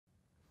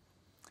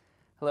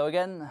Hello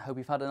again, hope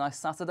you've had a nice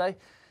Saturday.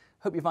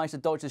 Hope you've managed to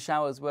dodge the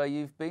showers where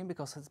you've been,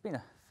 because it's been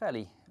a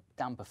fairly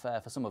damp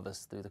affair for some of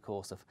us through the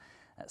course of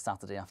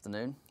Saturday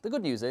afternoon. The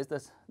good news is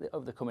that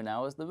over the coming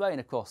hours the rain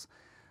across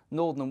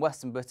northern and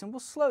western Britain will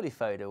slowly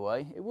fade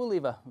away. It will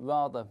leave a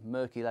rather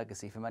murky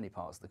legacy for many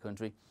parts of the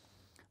country,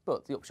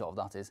 but the upshot of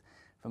that is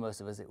for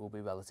most of us it will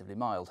be relatively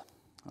mild.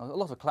 A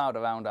lot of cloud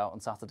around out on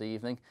Saturday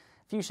evening,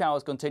 a few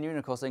showers continuing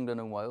across England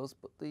and Wales,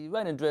 but the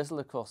rain and drizzle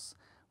across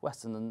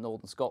western and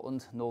northern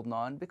Scotland, Northern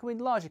Ireland, becoming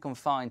largely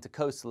confined to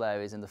coastal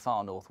areas in the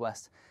far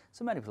northwest,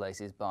 so many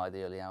places by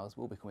the early hours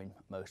will be becoming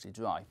mostly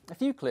dry. A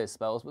few clear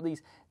spells, but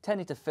these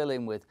tending to fill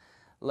in with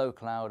low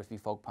cloud, a few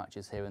fog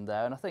patches here and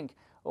there, and I think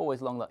always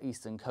along that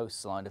eastern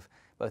coastline of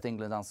both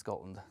England and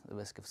Scotland, the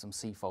risk of some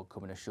sea fog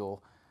coming ashore.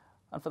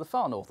 And for the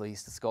far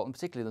northeast of Scotland,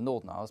 particularly the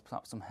northern Isles,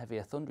 perhaps some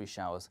heavier thundery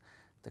showers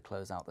to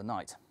close out the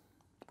night.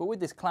 But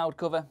with this cloud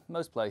cover,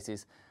 most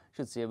places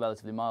should see a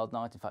relatively mild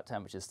night. In fact,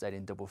 temperatures stayed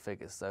in double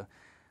figures, so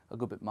a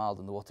good bit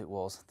milder than what it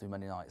was through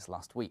many nights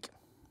last week.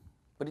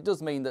 But it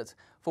does mean that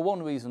for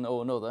one reason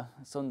or another,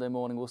 Sunday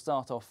morning will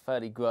start off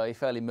fairly grey,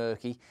 fairly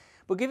murky,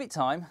 but give it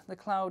time, the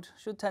cloud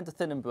should tend to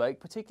thin and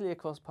break, particularly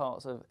across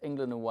parts of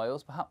England and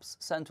Wales, perhaps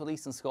central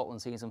eastern Scotland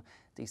seeing some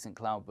decent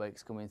cloud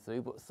breaks coming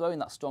through, but throwing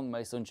that strong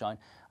May sunshine,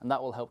 and that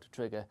will help to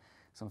trigger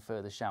some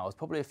further showers,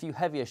 probably a few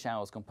heavier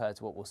showers compared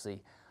to what we'll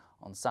see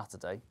on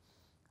Saturday,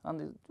 and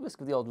the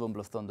risk of the odd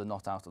rumble of thunder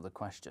not out of the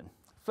question.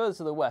 Further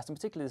to the west, and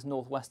particularly this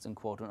northwestern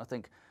quadrant, I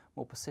think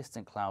more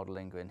persistent cloud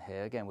lingering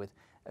here, again with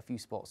a few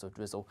spots of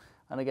drizzle,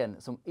 and again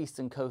some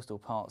eastern coastal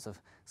parts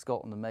of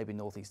Scotland and maybe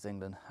northeast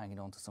England hanging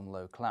on to some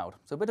low cloud.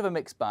 So a bit of a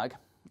mixed bag.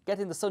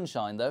 Getting the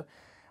sunshine though,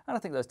 and I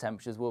think those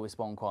temperatures will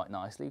respond quite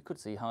nicely. You could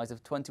see highs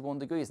of 21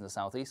 degrees in the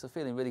southeast, so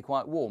feeling really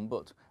quite warm,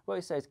 but where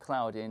it stays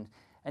cloudy and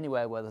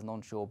anywhere where there's an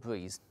onshore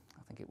breeze,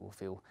 I think it will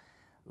feel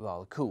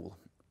rather cool.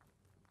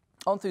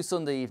 On through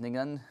Sunday evening,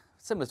 and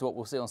similar to what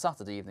we'll see on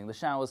Saturday evening, the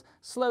showers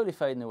slowly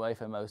fading away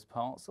for most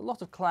parts, a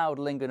lot of cloud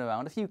lingering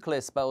around, a few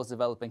clear spells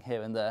developing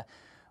here and there,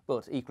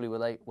 but equally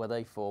where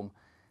they form,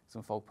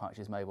 some fog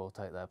patches may well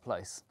take their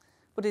place.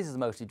 But it is a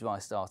mostly dry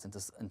start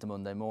into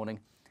Monday morning,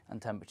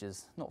 and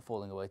temperatures not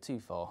falling away too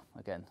far,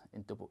 again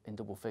in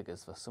double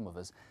figures for some of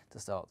us to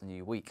start the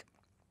new week.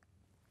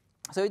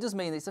 So it does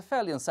mean it's a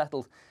fairly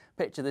unsettled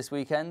picture this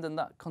weekend, and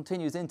that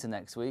continues into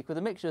next week with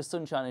a mixture of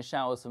sunshine and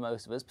showers for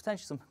most of us,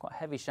 potentially some quite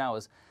heavy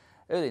showers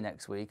early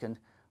next week, and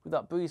with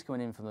that breeze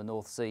coming in from the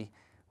North Sea,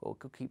 well, it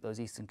could keep those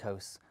eastern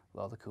coasts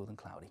rather cool and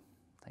cloudy.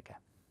 Take care.